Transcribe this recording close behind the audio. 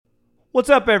What's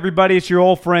up, everybody? It's your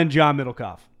old friend, John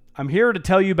Middlecoff. I'm here to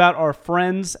tell you about our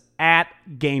friends at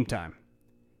Game Time.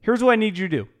 Here's what I need you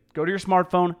to do. Go to your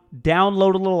smartphone,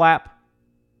 download a little app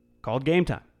called Game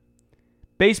Time.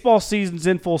 Baseball season's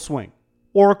in full swing.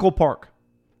 Oracle Park.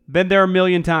 Been there a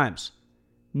million times.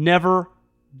 Never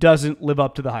doesn't live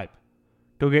up to the hype.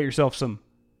 Go get yourself some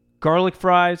garlic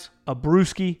fries, a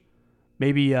brewski,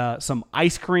 maybe some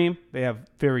ice cream. They have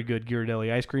very good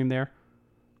Ghirardelli ice cream there.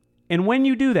 And when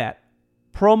you do that,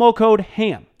 promo code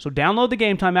HAM. So download the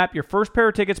Game Time app. Your first pair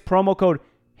of tickets, promo code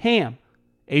HAM,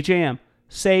 H-A-M,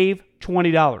 save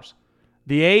 $20.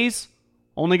 The A's,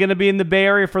 only going to be in the Bay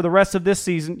Area for the rest of this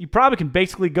season. You probably can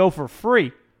basically go for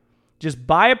free. Just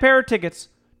buy a pair of tickets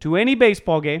to any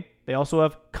baseball game. They also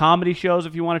have comedy shows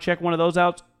if you want to check one of those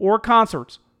out, or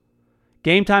concerts.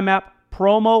 Game Time app,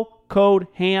 promo code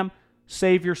HAM,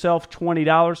 save yourself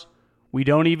 $20. We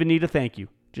don't even need a thank you.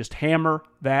 Just hammer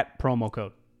that promo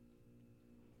code.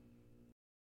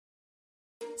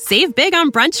 Save big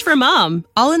on brunch for mom,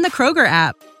 all in the Kroger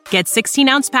app. Get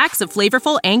 16-ounce packs of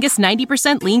flavorful Angus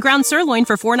 90% lean ground sirloin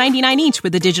for $4.99 each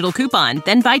with a digital coupon.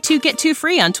 Then buy 2, get 2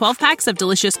 free on 12 packs of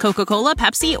delicious Coca-Cola,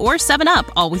 Pepsi, or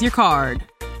 7-Up, all with your card.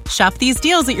 Shop these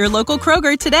deals at your local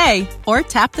Kroger today, or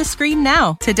tap the screen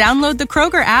now to download the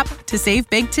Kroger app to save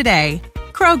big today.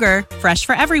 Kroger, fresh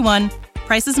for everyone.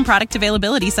 Prices and product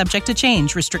availability subject to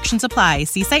change. Restrictions apply.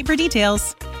 See site for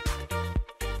details.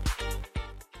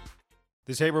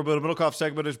 This Haber Middlecoff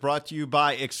segment is brought to you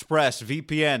by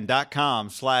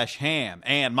ExpressVPN.com/ham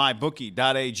and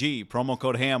MyBookie.ag, promo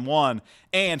code HAM1,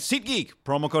 and SeatGeek,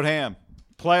 promo code HAM.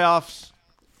 Playoffs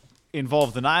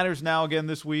involve the Niners now again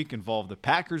this week, involve the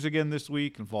Packers again this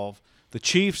week, involve the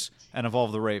Chiefs, and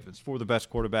involve the Ravens. 4 of the best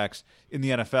quarterbacks in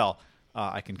the NFL,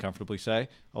 I can comfortably say,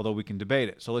 although we can debate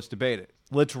it. So let's debate it.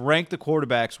 Let's rank the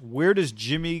quarterbacks. Where does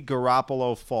Jimmy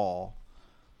Garoppolo fall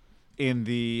in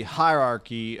the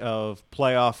hierarchy of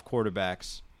playoff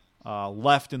quarterbacks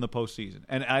left in the postseason?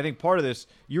 And I think part of this,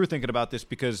 you were thinking about this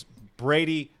because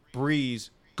Brady, Breeze,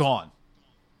 gone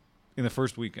in the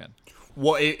first weekend.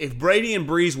 Well, if Brady and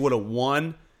Breeze would have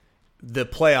won, the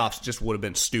playoffs just would have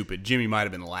been stupid. Jimmy might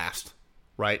have been last,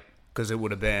 right? Because it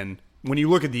would have been, when you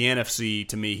look at the NFC,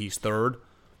 to me, he's third.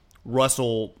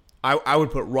 Russell, I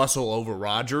would put Russell over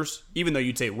Rodgers, even though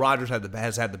you'd say Rodgers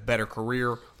has had the better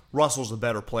career. Russell's the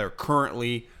better player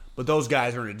currently, but those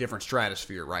guys are in a different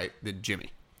stratosphere, right, than Jimmy.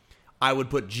 I would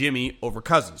put Jimmy over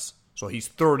Cousins, so he's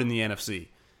third in the NFC.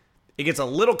 It gets a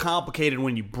little complicated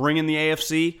when you bring in the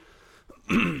AFC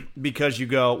because you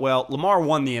go, well, Lamar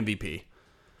won the MVP.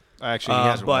 Actually, he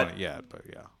hasn't won it yet, but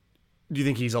yeah. Do you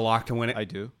think he's a lock to win it? I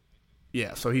do.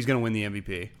 Yeah, so he's going to win the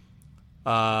MVP.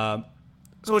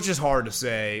 So it's just hard to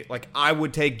say. Like, I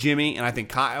would take Jimmy, and I think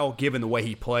Kyle, given the way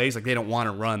he plays, like, they don't want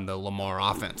to run the Lamar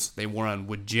offense. They run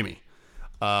with Jimmy.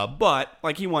 But,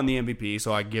 like, he won the MVP,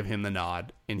 so I give him the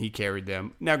nod, and he carried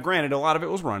them. Now, granted, a lot of it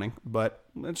was running, but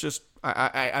it's just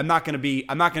I'm not going to be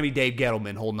Dave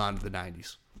Gettleman holding on to the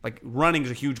 90s. Like, running is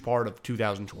a huge part of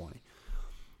 2020.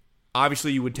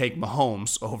 Obviously, you would take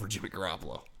Mahomes over Jimmy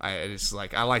Garoppolo. I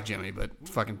like Jimmy, but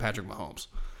fucking Patrick Mahomes.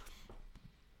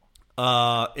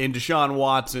 And Deshaun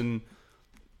Watson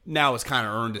now has kind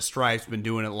of earned his stripes, been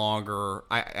doing it longer.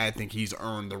 I think he's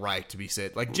earned the right to be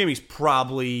sit. Like, Jimmy's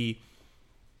probably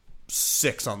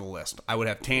 6 on the list. I would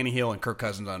have Tannehill and Kirk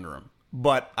Cousins under him.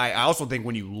 But I also think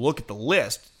when you look at the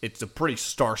list, it's a pretty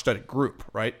star-studded group,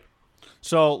 right?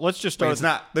 So let's just start.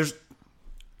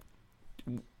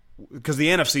 Because the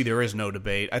NFC, there is no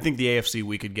debate. I think the AFC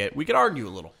we could argue a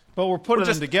little. But we're putting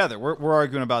them together. We're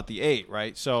arguing about the 8,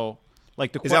 right? So,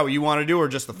 like, is that what you want to do, or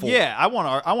just the 4? Yeah, I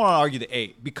want to argue the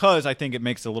 8 because I think it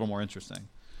makes it a little more interesting.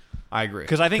 I agree.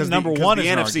 Because I think number 1 is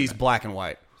the NFC is black and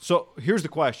white. So here's the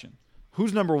question: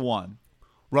 who's number 1?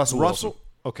 Russell Wilson.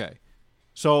 Okay.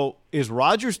 So is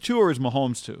Rodgers 2 or is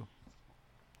Mahomes 2?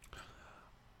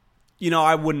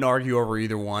 I wouldn't argue over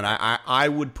either one. I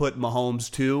would put Mahomes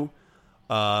 2.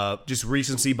 Just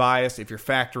recency bias. If you're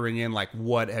factoring in, like,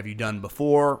 what have you done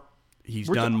before? He's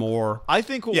done more. I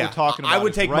think what we're talking about I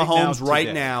would take right Mahomes now,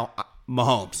 right now.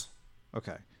 Mahomes.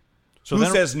 Okay. So who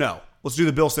says no? Let's do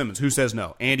the Bill Simmons. Who says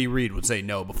no? Andy Reid would say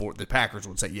no before the Packers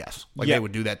would say yes. Like, they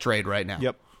would do that trade right now.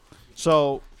 Yep.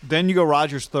 So then you go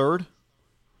Rodgers 3rd?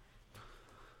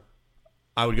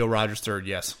 I would go Rodgers 3rd,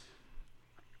 yes.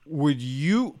 Would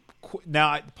you...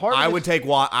 Now, part of I would take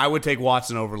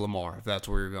Watson over Lamar, if that's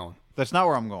where you're going. That's not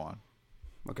where I'm going.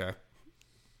 Okay.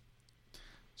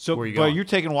 So, where are you but going? you're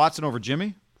taking Watson over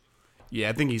Jimmy? Yeah,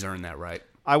 I think he's earned that right.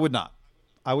 I would not.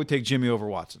 I would take Jimmy over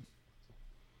Watson.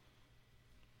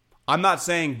 I'm not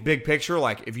saying big picture,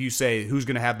 like if you say who's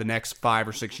going to have the next 5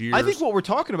 or 6 years. I think what we're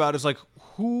talking about is like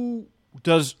who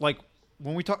does like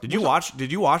when we talk. Did you watch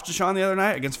Deshaun the other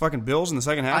night against fucking Bills in the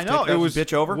second half? I know it was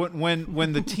bitch over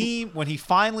when the team when he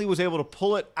finally was able to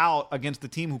pull it out against the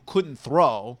team who couldn't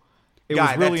throw. It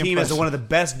was really that team impressive. has one of the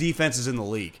best defenses in the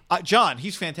league. John,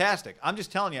 he's fantastic. I'm just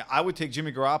telling you, I would take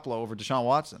Jimmy Garoppolo over Deshaun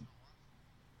Watson.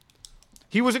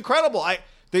 He was incredible.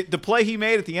 The play he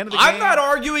made at the end of the game. I'm not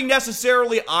arguing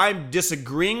necessarily. I'm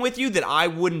disagreeing with you that I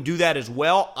wouldn't do that as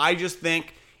well. I just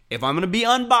think if I'm going to be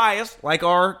unbiased, like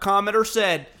our commenter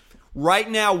said, right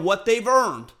now what they've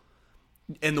earned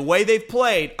and the way they've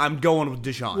played, I'm going with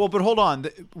Deshaun. Well, but hold on.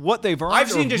 What they've earned.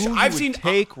 I've seen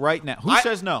take right now. Who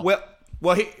says no?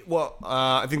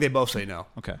 I think they both say no.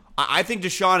 Okay. I think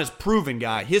Deshaun is proven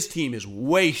guy. His team is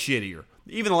way shittier,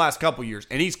 even the last couple years,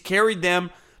 and he's carried them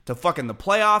to fucking the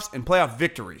playoffs and playoff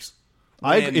victories.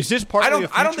 Is this part? I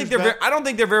don't think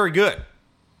they're very good.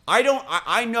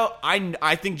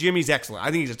 I think Jimmy's excellent.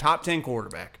 I think he's a top 10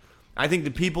 quarterback. I think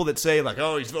the people that say like,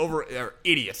 "Oh, he's over," are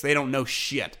idiots. They don't know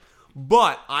shit.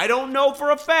 But I don't know for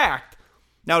a fact.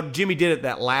 Now, Jimmy did it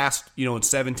that last, in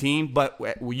 17, but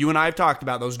you and I have talked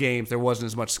about those games. There wasn't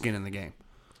as much skin in the game.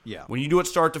 Yeah. When you do it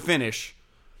start to finish,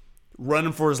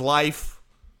 running for his life,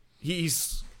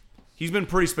 he's been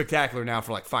pretty spectacular now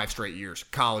for like 5 straight years,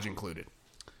 college included.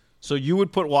 So you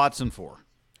would put Watson for?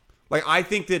 Like, I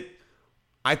think the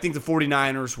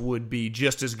 49ers would be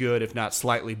just as good, if not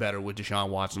slightly better, with Deshaun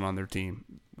Watson on their team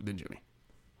than Jimmy.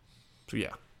 So,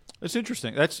 yeah. That's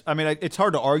interesting. It's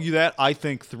hard to argue that. I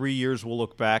think 3 years we'll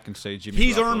look back and say Jimmy.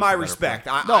 He's earned my respect.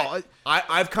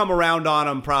 I've come around on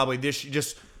him probably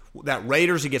just that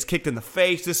Raiders. He gets kicked in the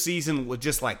face this season with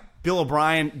just like Bill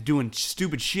O'Brien doing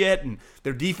stupid shit, and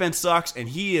their defense sucks. And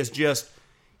he's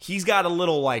got a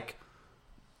little like,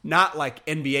 not like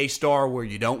NBA star where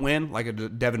you don't win, like a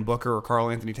Devin Booker or Karl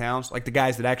Anthony Towns, like the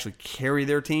guys that actually carry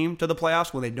their team to the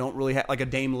playoffs when they don't really have, like a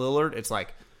Dame Lillard. It's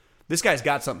like this guy's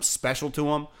got something special to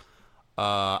him.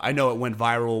 I know it went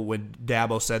viral when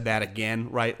Dabo said that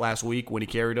again, right, last week when he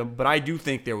carried him. But I do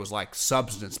think there was, like,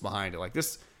 substance behind it. Like,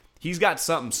 he's got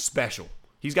something special.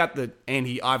 And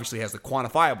he obviously has the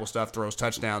quantifiable stuff, throws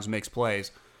touchdowns, makes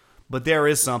plays. But there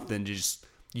is something,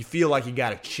 you feel like you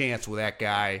got a chance with that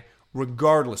guy,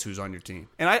 regardless who's on your team.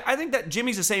 And I think that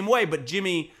Jimmy's the same way, but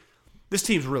this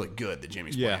team's really good that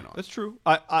Jimmy's playing on. That's true.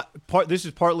 This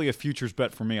is partly a futures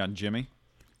bet for me on Jimmy.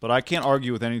 But I can't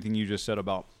argue with anything you just said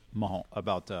about Mahomes,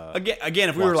 again,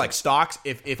 if we were like stocks,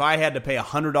 if I had to pay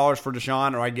 $100 for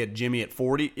Deshaun or I get Jimmy at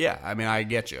 40, yeah, I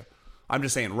get you. I'm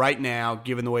just saying right now,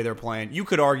 given the way they're playing, you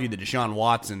could argue that Deshaun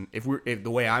Watson, if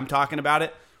the way I'm talking about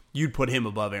it, you'd put him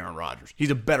above Aaron Rodgers. He's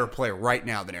a better player right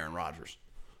now than Aaron Rodgers.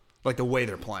 Like the way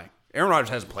they're playing, Aaron Rodgers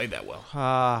hasn't played that well.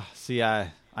 I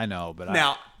know, but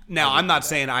now I'm not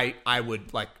saying I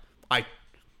would like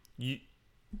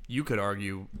you could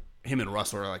argue. Him and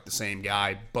Russell are like the same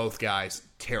guy. Both guys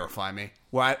terrify me.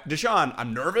 Well, Deshaun,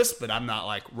 I'm nervous, but I'm not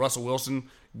like Russell Wilson.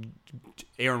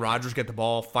 Aaron Rodgers get the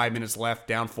ball, 5 minutes left,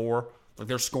 down 4. Like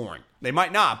they're scoring. They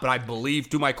might not, but I believe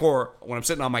to my core when I'm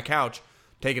sitting on my couch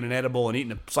taking an edible and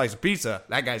eating a slice of pizza,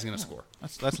 that guy's going to score.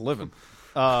 That's living.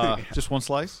 Just one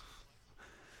slice?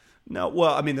 No,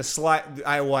 well, I mean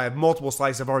I have multiple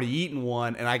slices. I've already eaten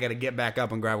one, and I got to get back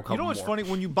up and grab a couple more. You know what's funny?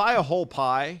 When you buy a whole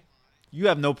pie, you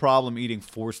have no problem eating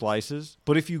 4 slices.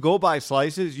 But if you go buy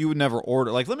slices, you would never order.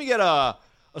 Like, let me get a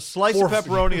slice of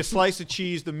pepperoni, a slice of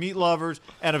cheese, the meat lovers,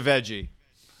 and a veggie.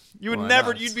 You would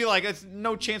never. You'd be like, "It's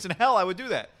no chance in hell I would do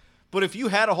that." But if you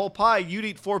had a whole pie, you'd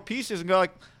eat 4 pieces and go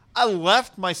like, "I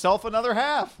left myself another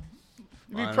half."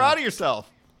 You'd be proud of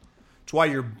yourself. That's why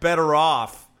you're better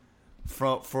off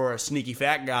for a sneaky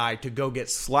fat guy to go get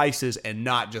slices and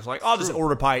not just like, I'll just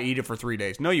order pie, eat it for 3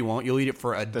 days. No, you won't. You'll eat it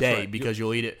for a day because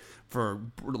you'll eat it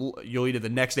the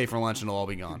next day for lunch and it'll all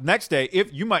be gone. Next day,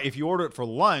 if you order it for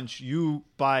lunch,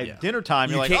 by dinner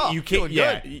time you're you can't.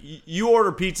 Yeah, you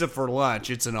order pizza for lunch.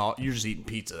 You're just eating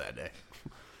pizza that day.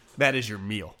 That is your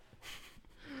meal.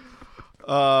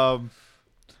 I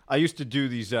used to do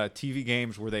these TV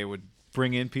games where they would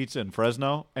bring in pizza in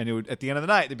Fresno, and it would, at the end of the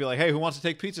night, they'd be like, "Hey, who wants to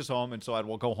take pizzas home?" And so I'd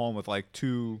go home with like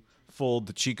 2 full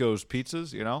DeChico's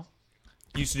pizzas.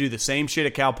 Used to do the same shit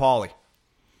at Cal Poly.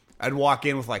 I'd walk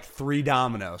in with like 3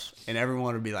 Dominoes, and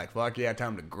everyone would be like, "Fuck yeah,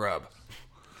 time to grub."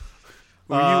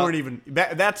 You weren't even.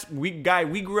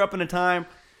 We grew up in a time.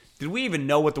 Did we even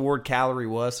know what the word calorie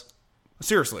was?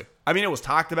 Seriously, I mean, it was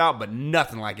talked about, but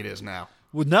nothing like it is now.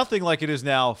 With nothing like it is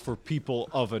now for people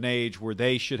of an age where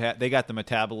they got the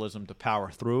metabolism to power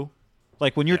through.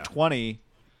 Like when you're 20,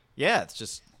 it's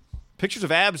just pictures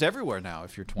of abs everywhere now.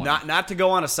 If you're 20, not to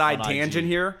go on a side tangent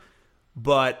here,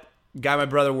 but guy my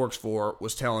brother works for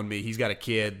was telling me he's got a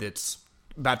kid that's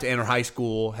about to enter high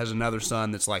school, has another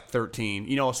son that's like 13.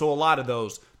 You know, so a lot of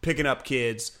those picking up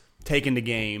kids, taking to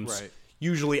games. Right.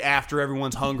 Usually after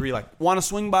everyone's hungry, like, want to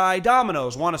swing by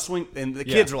Domino's, want to swing, and the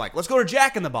kids are like, let's go to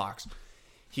Jack in the Box.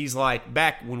 He's like,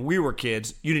 back when we were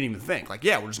kids, you didn't even think. Like,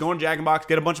 yeah, we're just going to Jack in the Box,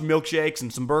 get a bunch of milkshakes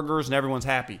and some burgers, and everyone's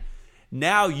happy.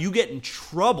 Now you get in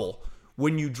trouble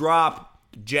when you drop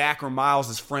Jack or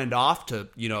Miles' friend off to,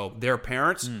 you know, their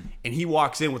parents, and he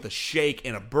walks in with a shake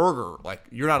and a burger. Like,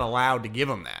 you're not allowed to give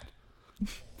him that.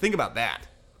 Think about that.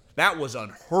 That was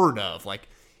unheard of. Like,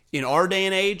 in our day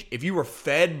and age, if you were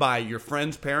fed by your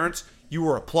friend's parents, you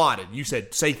were applauded. You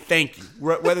said, say thank you.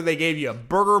 Whether they gave you a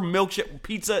burger, milkshake,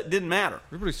 pizza, it didn't matter.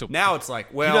 Everybody's so now it's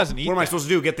like, well, what am I supposed to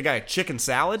do? Get the guy a chicken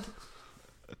salad?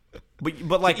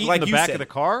 But like in the you back said, of the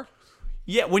car?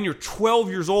 Yeah, when you're 12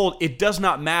 years old, it does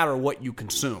not matter what you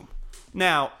consume.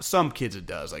 Now, some kids it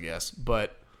does, I guess,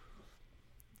 but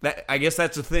I guess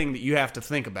that's the thing that you have to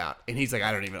think about. And he's like,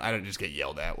 I don't just get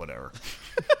yelled at, whatever.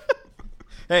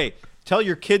 Hey, tell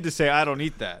your kid to say, I don't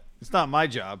eat that. It's not my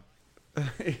job.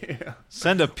 Yeah.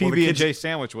 Send a PB&J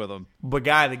sandwich with them. But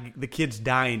guy, the kid's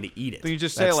dying to eat it. Then you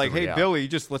just say, That's like, the hey, reality.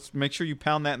 Billy, let's make sure you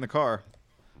pound that in the car.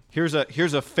 Here's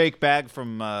a fake bag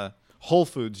from Whole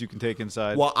Foods you can take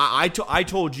inside. Well, I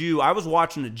told you, I was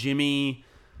watching a Jimmy,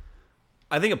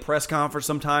 I think a press conference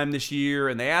sometime this year,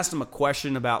 and they asked him a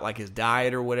question about like his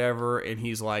diet or whatever, and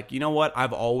he's like, you know what,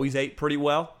 I've always ate pretty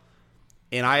well.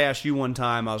 And I asked you one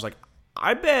time, I was like,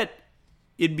 I bet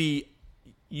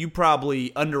you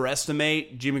probably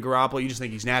underestimate Jimmy Garoppolo. You just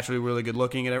think he's naturally really good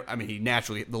looking. I mean,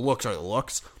 the looks are the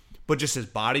looks, but just his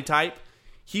body type,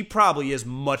 he probably is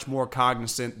much more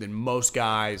cognizant than most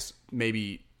guys,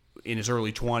 maybe in his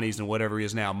early 20s and whatever he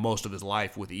is now, most of his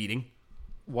life with eating.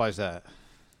 Why is that?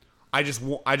 I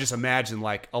just imagine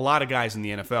like a lot of guys in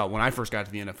the NFL. When I first got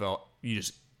to the NFL,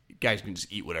 guys can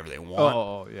just eat whatever they want.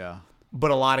 Oh yeah.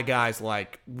 But a lot of guys,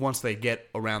 like, once they get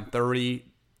around 30,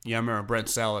 I remember Brent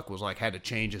Selleck was like, had to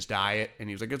change his diet, and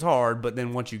he was like, it's hard, but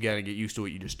then once you get used to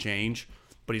it, you just change.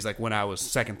 But he's like, when I was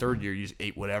second, third year, you just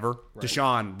ate whatever. Right.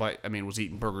 Deshaun, was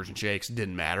eating burgers and shakes. It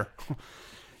didn't matter.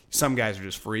 Some guys are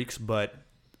just freaks, but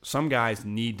some guys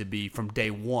need to be from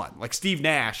day one. Like Steve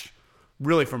Nash,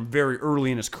 really from very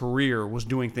early in his career, was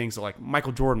doing things that, like,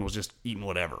 Michael Jordan was just eating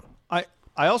whatever. I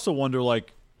also wonder,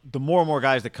 like, the more and more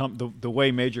guys that come, the way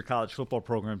major college football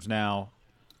programs now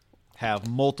have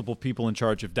multiple people in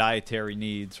charge of dietary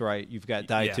needs, right? You've got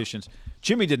dietitians. Yeah.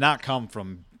 Jimmy did not come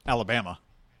from Alabama,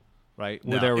 right?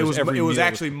 No,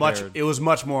 it was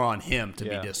much more on him to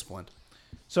be disciplined.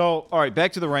 So, all right,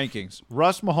 back to the rankings.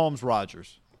 Russ, Mahomes,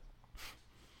 Rodgers.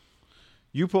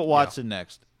 You put Watson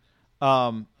next. You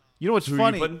know what's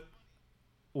funny?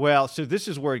 Well, so this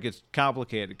is where it gets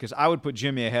complicated because I would put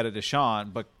Jimmy ahead of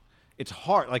Deshaun, but it's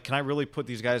hard. Like, can I really put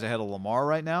these guys ahead of Lamar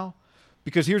right now?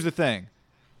 Because here's the thing.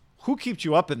 Who keeps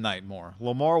you up at night more,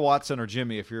 Lamar, Watson, or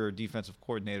Jimmy if you're a defensive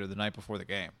coordinator the night before the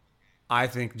game? I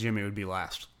think Jimmy would be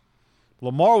last.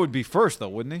 Lamar would be first, though,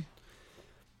 wouldn't he?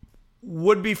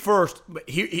 Would be first. But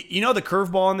you know the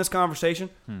curveball in this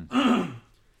conversation?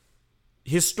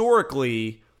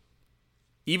 Historically,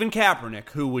 even Kaepernick,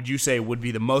 who would you say would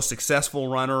be the most successful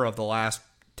runner of the last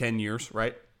 10 years,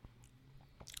 right?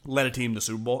 Led a team to the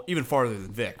Super Bowl, even farther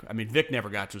than Vic. I mean, Vic never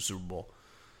got to a Super Bowl.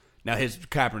 Now,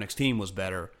 Kaepernick's team was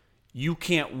better. You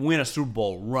can't win a Super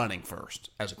Bowl running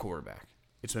first as a quarterback.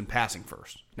 It's been passing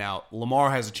first. Now,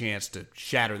 Lamar has a chance to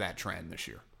shatter that trend this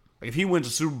year. Like, if he wins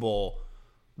a Super Bowl,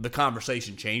 the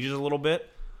conversation changes a little bit.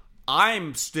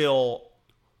 I'm still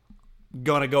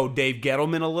going to go Dave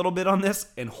Gettleman a little bit on this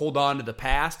and hold on to the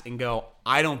past and go,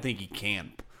 I don't think he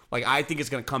can. Like, I think it's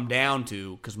going to come down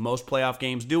to, because most playoff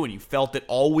games do, and you felt it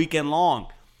all weekend long,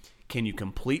 can you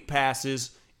complete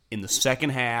passes in the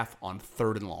second half on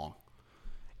 3rd and long?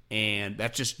 And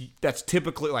that's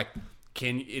typically like,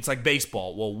 it's like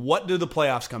baseball. Well, what do the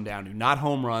playoffs come down to? Not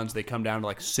home runs. They come down to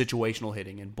like situational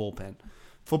hitting and bullpen.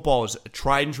 Football is a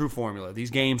tried and true formula.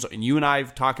 These games, and you and I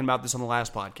have talking about this on the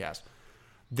last podcast,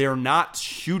 they're not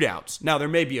shootouts. Now, there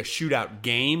may be a shootout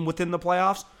game within the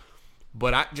playoffs,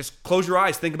 but just close your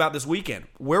eyes. Think about this weekend.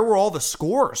 Where were all the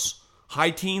scores?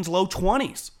 High teens, low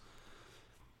 20s.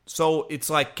 So it's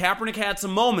like Kaepernick had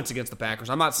some moments against the Packers.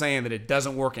 I'm not saying that it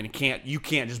doesn't work and you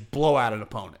can't just blow out an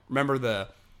opponent. Remember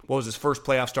what was his first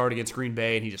playoff start against Green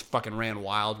Bay, and he just fucking ran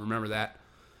wild. Remember that?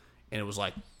 And it was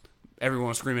like everyone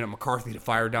was screaming at McCarthy to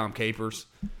fire Dom Capers,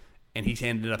 and he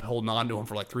ended up holding on to him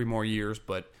for like 3 more years.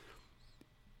 But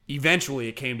eventually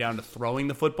it came down to throwing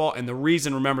the football, and the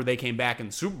reason, remember, they came back in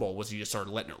the Super Bowl was he just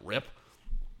started letting it rip.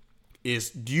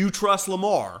 Do you trust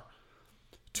Lamar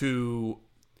to,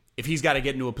 if he's got to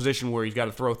get into a position where he's got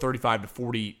to throw 35 to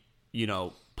 40,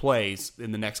 plays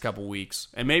in the next couple weeks,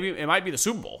 and maybe it might be the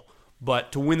Super Bowl,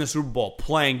 but to win the Super Bowl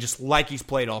playing just like he's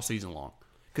played all season long.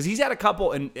 Because he's had a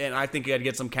couple, and I think he had to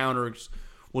get some counters.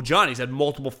 Well, Johnny's had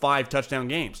multiple 5-touchdown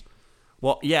games.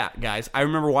 Well, yeah, guys, I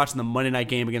remember watching the Monday night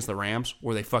game against the Rams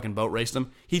where they fucking boat raced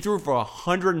him. He threw for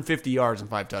 150 yards and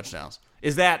 5 touchdowns.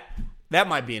 That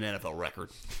might be an NFL record.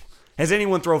 Has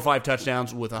anyone thrown 5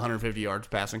 touchdowns with 150 yards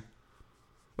passing?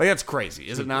 Like, that's crazy,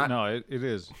 is it not? No, it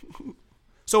is.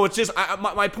 So it's just,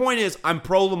 my point is, I'm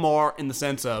pro Lamar in the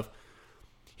sense of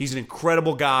he's an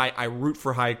incredible guy. I root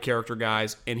for high character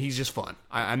guys, and he's just fun.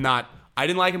 I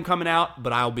didn't like him coming out,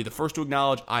 but I'll be the first to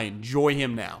acknowledge I enjoy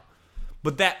him now.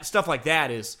 But that stuff like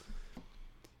that it's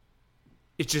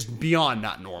just beyond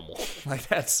not normal.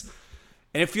 Like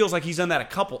and it feels like he's done that a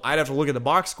couple. I'd have to look at the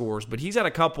box scores, but he's had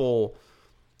a couple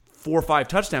 4 or 5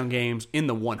 touchdown games in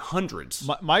the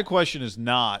 100s. My question is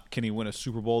not, can he win a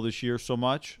Super Bowl this year so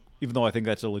much, even though I think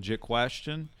that's a legit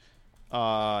question.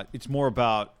 It's more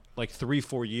about like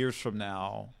 3-4 years from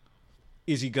now,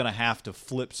 is he going to have to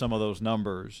flip some of those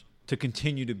numbers to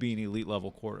continue to be an elite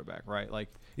level quarterback, right? Like,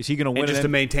 is he going to win? And just to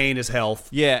maintain his health.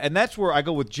 Yeah, and that's where I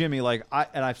go with Jimmy. Like,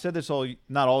 I've said this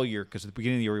not all year because at the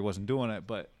beginning of the year he wasn't doing it,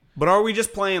 but are we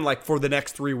just playing like for the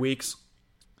next 3 weeks?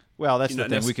 Well, that's the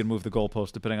thing. We can move the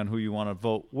goalpost depending on who you want to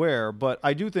vote where. But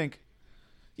I do think,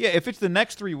 yeah, if it's the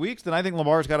next 3 weeks, then I think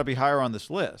Lamar's got to be higher on this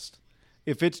list.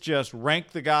 If it's just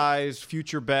rank the guys,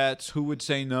 future bets, who would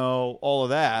say no, all of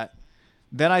that,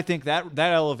 then I think that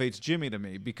elevates Jimmy to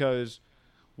me because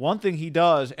one thing he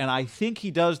does, and I think he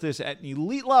does this at an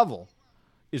elite level,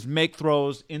 is make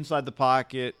throws inside the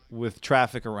pocket with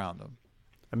traffic around him.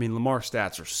 I mean, Lamar's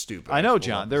stats are stupid. I know,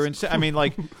 John. They're insane. I mean,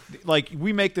 like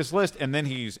we make this list, and then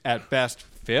he's at best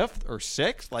 5th or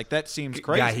 6th. Like, that seems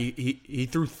crazy. Yeah, he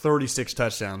threw 36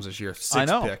 touchdowns this year,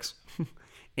 6 picks.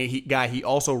 And he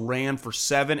also ran for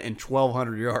 7 and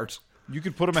 1,200 yards. You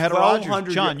could put him ahead of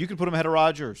Rodgers. John, you could put him ahead of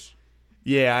Rodgers.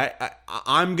 Yeah,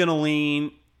 I'm going to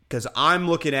lean because I'm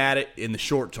looking at it in the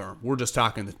short term. We're just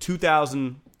talking the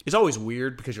 2000. It's always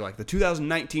weird because you're like the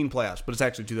 2019 playoffs, but it's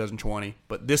actually 2020.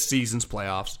 But this season's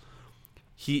playoffs,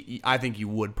 I think you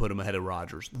would put him ahead of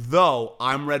Rodgers. Though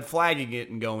I'm red flagging it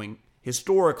and going,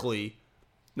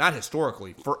 not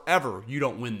historically, forever you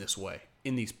don't win this way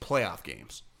in these playoff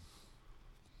games.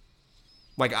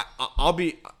 Like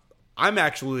I'm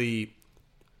not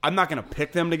going to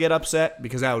pick them to get upset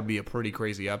because that would be a pretty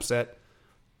crazy upset.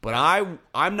 But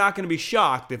I'm not going to be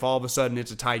shocked if all of a sudden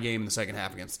it's a tie game in the second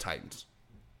half against the Titans.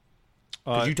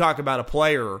 Because you talk about a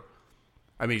player,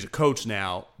 I mean, he's a coach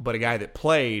now, but a guy that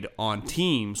played on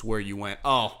teams where you went,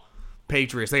 oh,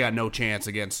 Patriots, they got no chance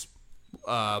against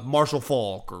Marshall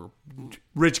Faulk or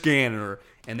Rich Gannon,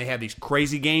 and they had these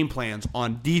crazy game plans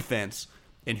on defense.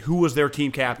 And who was their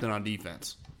team captain on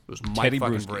defense? It was Mike Teddy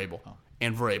fucking Bruschi. Vrabel.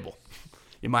 And Vrabel.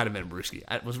 It might have been Bruschi.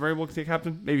 Was Vrabel the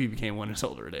captain? Maybe he became one in his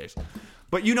older days.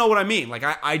 But you know what I mean. Like,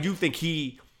 I do think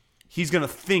he's going to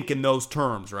think in those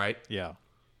terms, right? Yeah.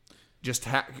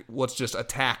 Let's just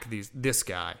attack this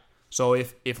guy. So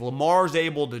if Lamar's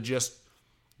able to just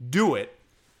do it,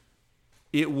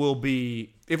 it will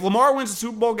be. If Lamar wins the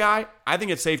Super Bowl, guy, I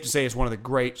think it's safe to say it's one of the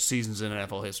great seasons in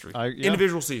NFL history.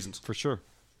 Individual seasons, for sure.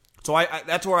 So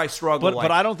that's where I struggle.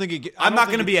 But I don't think I'm not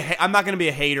going to be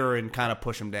a hater and kind of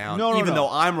push him down. Even though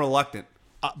I'm reluctant.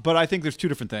 But I think there's two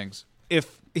different things.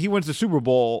 If he wins the Super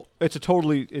Bowl, it's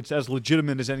as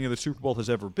legitimate as any other Super Bowl has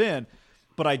ever been.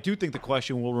 But I do think the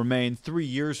question will remain 3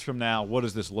 years from now, what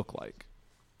does this look like?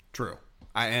 True.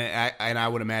 I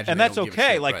would imagine. And that's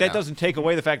okay. Like, that doesn't take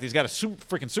away the fact that he's got a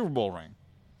freaking Super Bowl ring.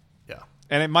 Yeah.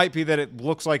 And it might be that it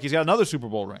looks like he's got another Super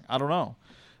Bowl ring. I don't know.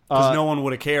 Because no one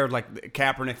would have cared. Like, the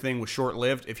Kaepernick thing was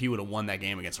short-lived if he would have won that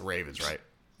game against the Ravens, right?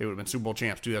 They would have been Super Bowl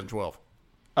champs 2012.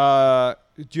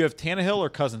 Do you have Tannehill or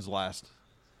Cousins last?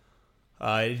 You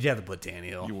have to put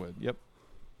Tannehill. You would, yep.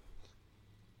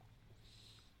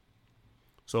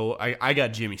 So I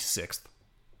got Jimmy 6th.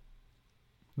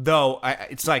 Though,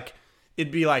 it's like,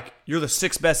 it'd be like, you're the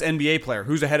 6th best NBA player.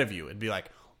 Who's ahead of you? It'd be like,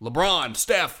 LeBron,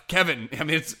 Steph, Kevin. I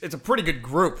mean, it's a pretty good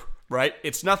group, right?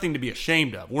 It's nothing to be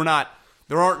ashamed of.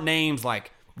 There aren't names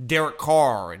like Derek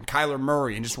Carr and Kyler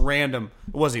Murray and just random.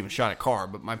 It wasn't even a shot at Carr,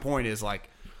 but my point is, like,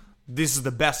 this is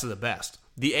the best of the best.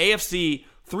 The AFC,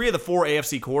 3 of the 4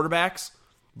 AFC quarterbacks,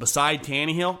 beside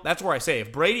Tannehill, that's where I say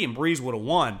if Brady and Breeze would have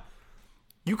won,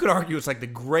 you could argue it's like the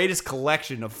greatest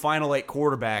collection of Final 8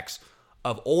 quarterbacks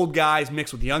of old guys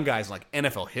mixed with young guys like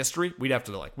NFL history. We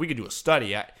could do a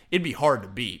study. It'd be hard to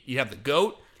beat. You have the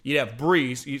GOAT, you'd have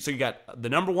Breeze, so you got the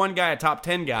number 1 guy, a top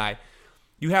 10 guy.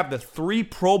 You have the 3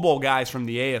 Pro Bowl guys from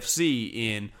the AFC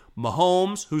in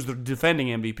Mahomes, who's the defending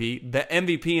MVP, the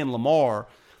MVP in Lamar,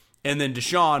 And then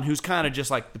Deshaun, who's kind of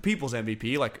just like the people's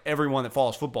MVP. Like everyone that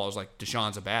follows football is like,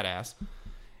 Deshaun's a badass.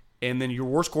 And then your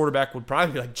worst quarterback would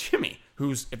probably be like Jimmy,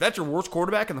 who's, if that's your worst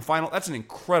quarterback in the final, that's an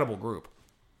incredible group.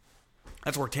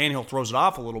 That's where Tannehill throws it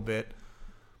off a little bit.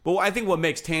 But I think what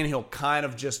makes Tannehill kind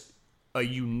of just a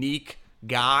unique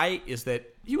guy is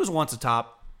that he was once a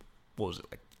top,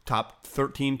 top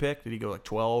 13 pick? Did he go like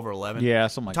 12 or 11? Yeah,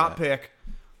 something like that.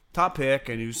 Top pick,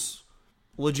 and he's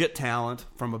legit talent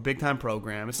from a big-time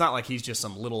program. It's not like he's just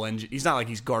some little engine. He's not like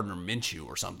he's Gardner Minshew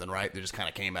or something, right? That just kind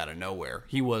of came out of nowhere.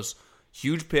 He was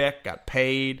huge pick, got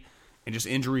paid, and just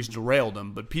injuries derailed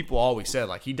him. But people always said,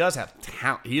 like, he does have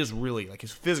talent. He is really, like,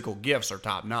 his physical gifts are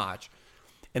top-notch.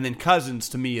 And then Cousins,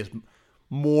 to me, is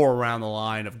more around the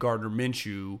line of Gardner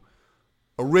Minshew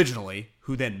originally,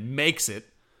 who then makes it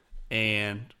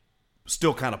and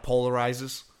still kind of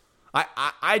polarizes.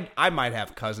 I might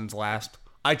have Cousins last.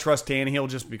 I trust Tannehill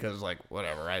just because, like,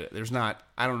 whatever. I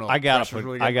don't know. I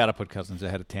gotta put Cousins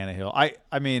ahead of Tannehill.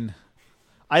 I mean,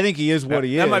 I think he is what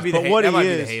he is. That might be the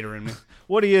hater in me.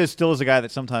 What he is still is a guy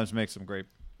that sometimes makes some great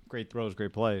throws,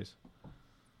 great plays.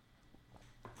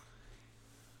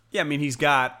 Yeah, I mean, he's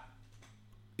got.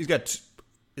 Is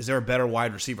there a better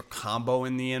wide receiver combo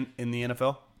in the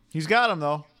NFL? He's got him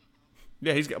though.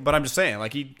 Yeah, but I'm just saying,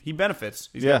 like, he benefits.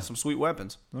 He's got some sweet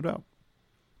weapons. No doubt.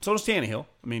 So does Tannehill.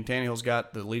 I mean, Tannehill's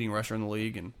got the leading rusher in the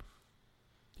league, and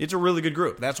it's a really good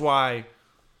group. That's why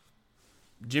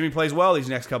Jimmy plays well these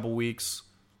next couple weeks,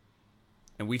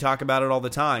 and we talk about it all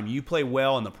the time. You play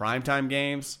well in the primetime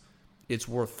games, it's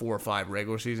worth 4 or 5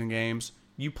 regular season games.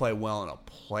 You play well in a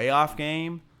playoff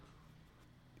game,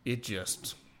 it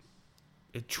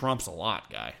trumps a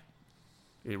lot, guy.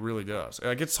 It really does.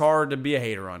 Like, it's hard to be a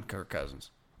hater on Kirk Cousins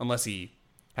unless he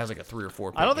has like a 3 or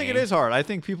 4 pick I don't think game. it is hard. I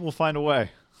think people will find a way.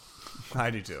 I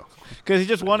do too. Because he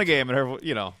just won a game, and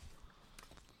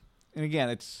And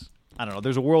again, I don't know.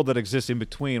 There's a world that exists in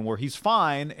between where he's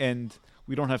fine, and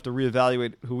we don't have to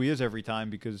reevaluate who he is every time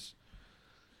because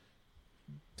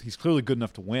he's clearly good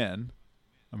enough to win.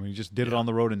 I mean, he just did it on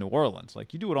the road in New Orleans.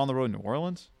 Like, you do it on the road in New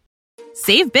Orleans?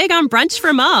 Save big on brunch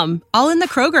for mom, all in the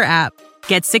Kroger app.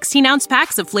 Get 16-ounce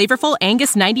packs of flavorful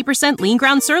Angus 90% lean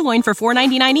ground sirloin for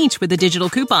 $4.99 each with a digital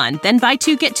coupon. Then buy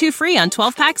 2, get 2 free on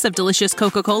 12 packs of delicious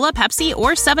Coca-Cola, Pepsi,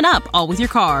 or 7-Up, all with your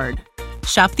card.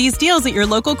 Shop these deals at your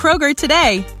local Kroger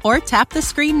today, or tap the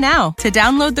screen now to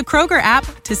download the Kroger app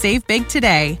to save big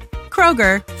today.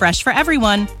 Kroger, fresh for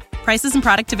everyone. Prices and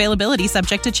product availability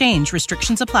subject to change.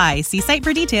 Restrictions apply. See site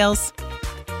for details.